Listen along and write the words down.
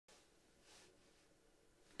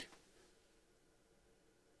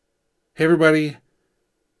Hey everybody,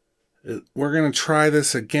 we're going to try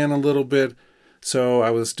this again a little bit. So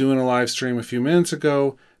I was doing a live stream a few minutes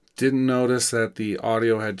ago, didn't notice that the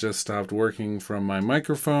audio had just stopped working from my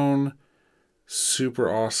microphone.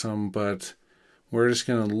 Super awesome, but we're just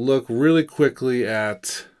going to look really quickly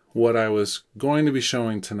at what I was going to be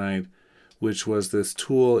showing tonight, which was this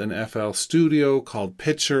tool in FL Studio called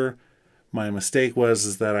Pitcher. My mistake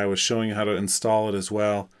was that I was showing you how to install it as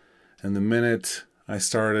well, and the minute I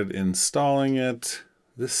started installing it,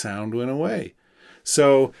 the sound went away.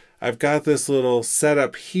 So I've got this little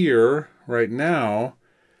setup here right now,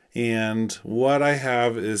 and what I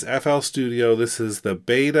have is FL Studio. This is the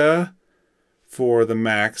beta for the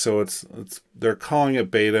Mac, so it's they're calling it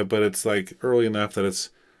beta, but it's like early enough that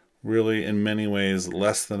it's really in many ways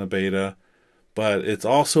less than a beta. But it's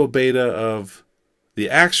also beta of the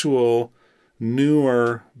actual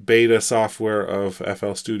newer beta software of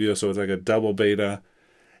FL Studio, so it's like a double beta,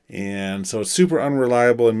 and so it's super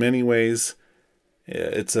unreliable in many ways.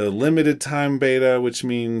 It's a limited time beta, which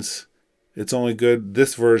means it's only good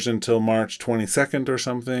this version till March 22nd or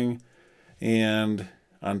something. And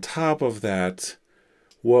on top of that,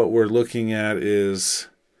 what we're looking at is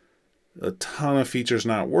a ton of features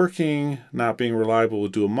not working, not being reliable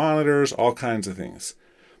with dual monitors, all kinds of things.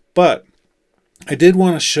 But I did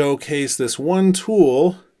want to showcase this one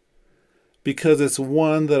tool because it's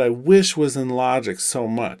one that I wish was in Logic so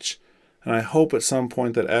much. And I hope at some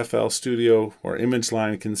point that FL Studio or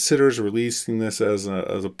ImageLine considers releasing this as a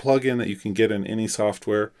plugin that you can get in any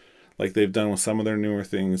software, like they've done with some of their newer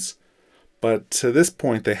things. But to this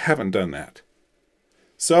point, they haven't done that.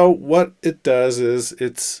 So what it does is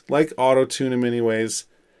it's like Auto-Tune in many ways,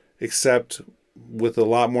 except with a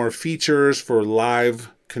lot more features for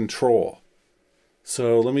live control.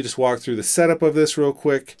 So let me just walk through the setup of this real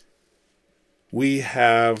quick. We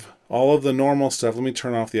have all of the normal stuff. Let me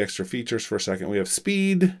turn off the extra features for a second. We have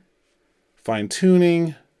speed, fine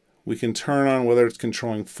tuning. We can turn on whether it's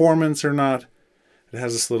controlling formants or not. It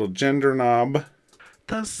has this little gender knob.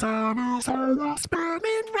 The sun is almost spinning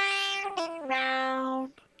round and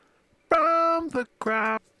round from the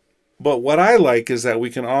ground. But what I like is that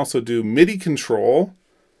we can also do MIDI control.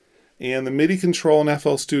 And the MIDI control in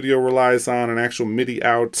FL Studio relies on an actual MIDI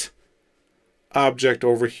out object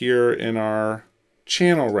over here in our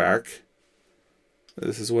channel rack.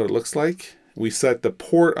 This is what it looks like. We set the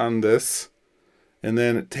port on this, and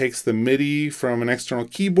then it takes the MIDI from an external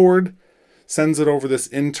keyboard, sends it over this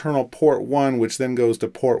internal port 1, which then goes to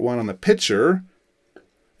port 1 on the Pitcher.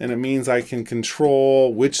 And it means I can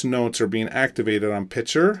control which notes are being activated on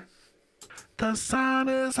Pitcher. The sun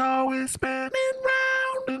is always spinning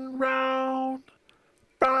round and round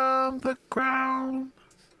from the ground,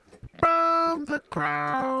 from the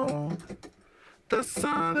ground. The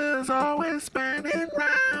sun is always spinning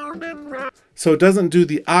round and round. So it doesn't do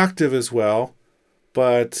the octave as well,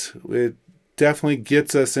 but it definitely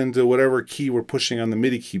gets us into whatever key we're pushing on the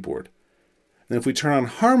MIDI keyboard. And if we turn on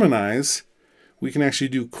harmonize, we can actually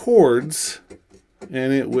do chords,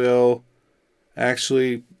 and it will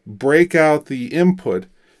actually break out the input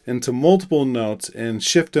into multiple notes and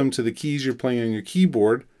shift them to the keys you're playing on your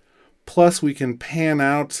keyboard. Plus we can pan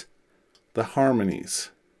out the harmonies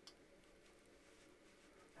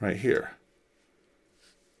right here.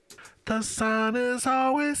 The sun is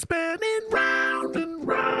always spinning round and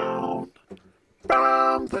round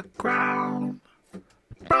from the ground,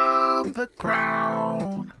 from the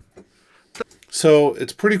ground. So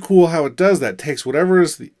it's pretty cool how it does that. It takes whatever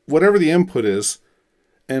the input is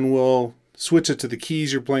and will switch it to the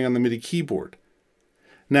keys you're playing on the MIDI keyboard.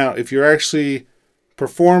 Now, if you're actually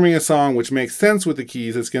performing a song which makes sense with the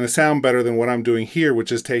keys, it's going to sound better than what I'm doing here,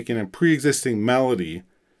 which is taking a pre-existing melody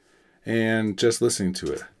and just listening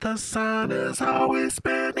to it. The sun is always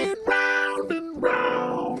spinning round and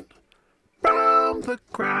round from the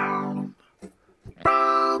ground,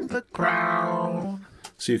 from the ground.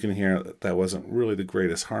 So you can hear that wasn't really the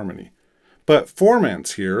greatest harmony. But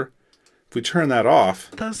formants here, if we turn that off,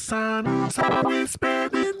 the sun is always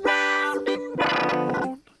spinning round and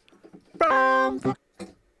round from the...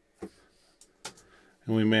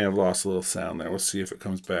 And we may have lost a little sound there. We'll see if it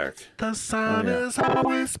comes back. The sun is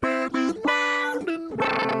always spinning round and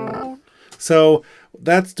round. So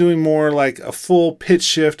that's doing more like a full pitch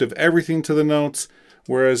shift of everything to the notes.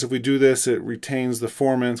 Whereas if we do this, it retains the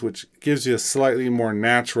formants, which gives you a slightly more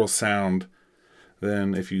natural sound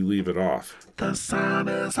than if you leave it off. The sun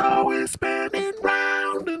is always spinning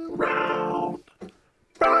round and round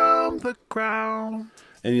from the ground.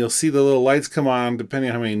 And you'll see the little lights come on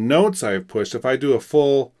depending on how many notes I've pushed. If I do a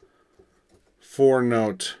full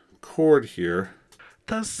 4-note chord here,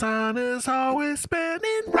 The sun is always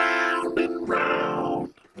spinning round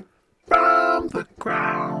round from the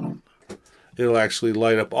ground. It'll actually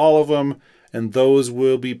light up all of them, and those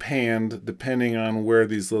will be panned depending on where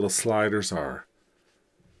these little sliders are.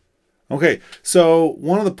 Okay, so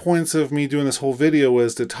one of the points of me doing this whole video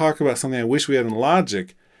was to talk about something I wish we had in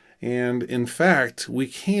Logic, and in fact, we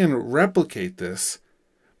can replicate this,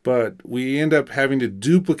 but we end up having to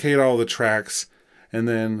duplicate all the tracks and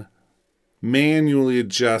then manually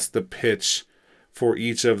adjust the pitch for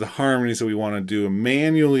each of the harmonies that we want to do, and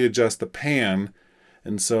manually adjust the pan,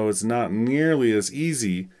 and so it's not nearly as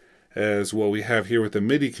easy as what we have here with the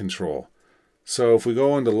MIDI control. So if we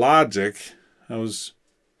go into Logic, I was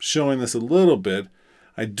showing this a little bit.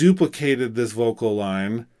 I duplicated this vocal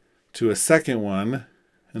line to a second one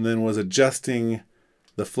and then was adjusting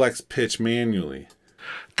the flex pitch manually.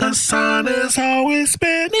 The sun is always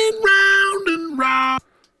spinning round and round.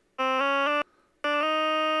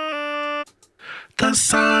 The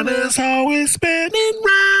sun is always spinning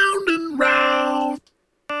round and round.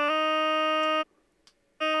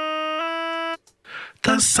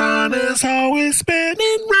 The sun is always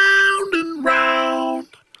spinning round and round.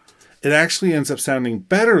 It actually ends up sounding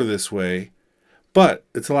better this way, but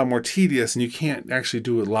it's a lot more tedious and you can't actually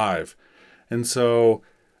do it live. And so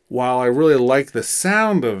while I really like the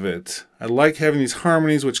sound of it, I like having these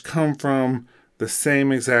harmonies which come from the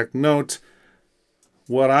same exact note.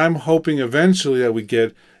 What I'm hoping eventually that we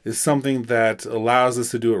get is something that allows us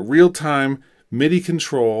to do it real time, MIDI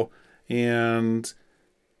control, and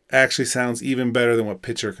actually sounds even better than what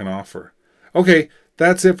Pitcher can offer. Okay,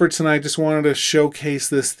 that's it for tonight. Just wanted to showcase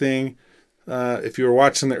this thing. If you were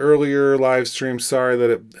watching the earlier live stream, sorry that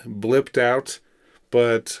it blipped out,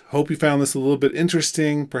 but hope you found this a little bit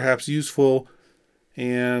interesting, perhaps useful,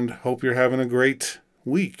 and hope you're having a great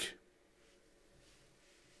week.